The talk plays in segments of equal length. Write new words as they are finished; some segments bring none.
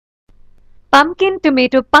Pumpkin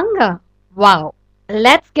tomato panga. Wow!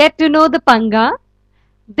 Let's get to know the panga.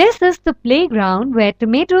 This is the playground where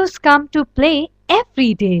tomatoes come to play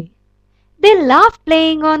every day. They love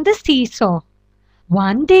playing on the seesaw.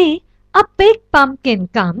 One day, a big pumpkin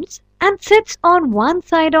comes and sits on one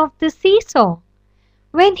side of the seesaw.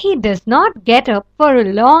 When he does not get up for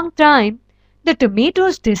a long time, the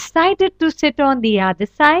tomatoes decided to sit on the other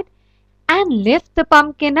side and lift the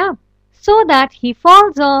pumpkin up so that he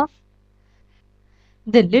falls off.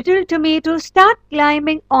 The little tomatoes start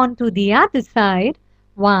climbing onto the other side.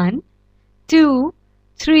 1, 2,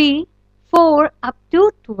 3, 4, up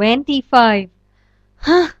to 25.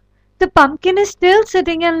 The pumpkin is still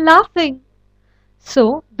sitting and laughing.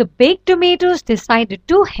 So the big tomatoes decided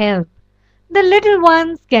to help. The little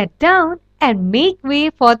ones get down and make way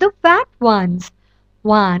for the fat ones.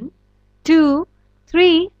 1, 2,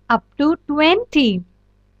 3, up to 20.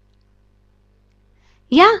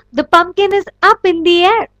 Yeah, the pumpkin is up in the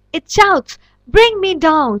air. It shouts, bring me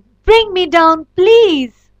down,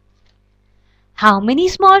 please. How many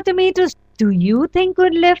small tomatoes do you think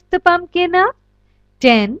could lift the pumpkin up?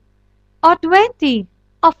 10 or 20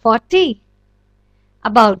 or 40?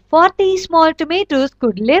 About 40 small tomatoes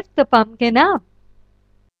could lift the pumpkin up.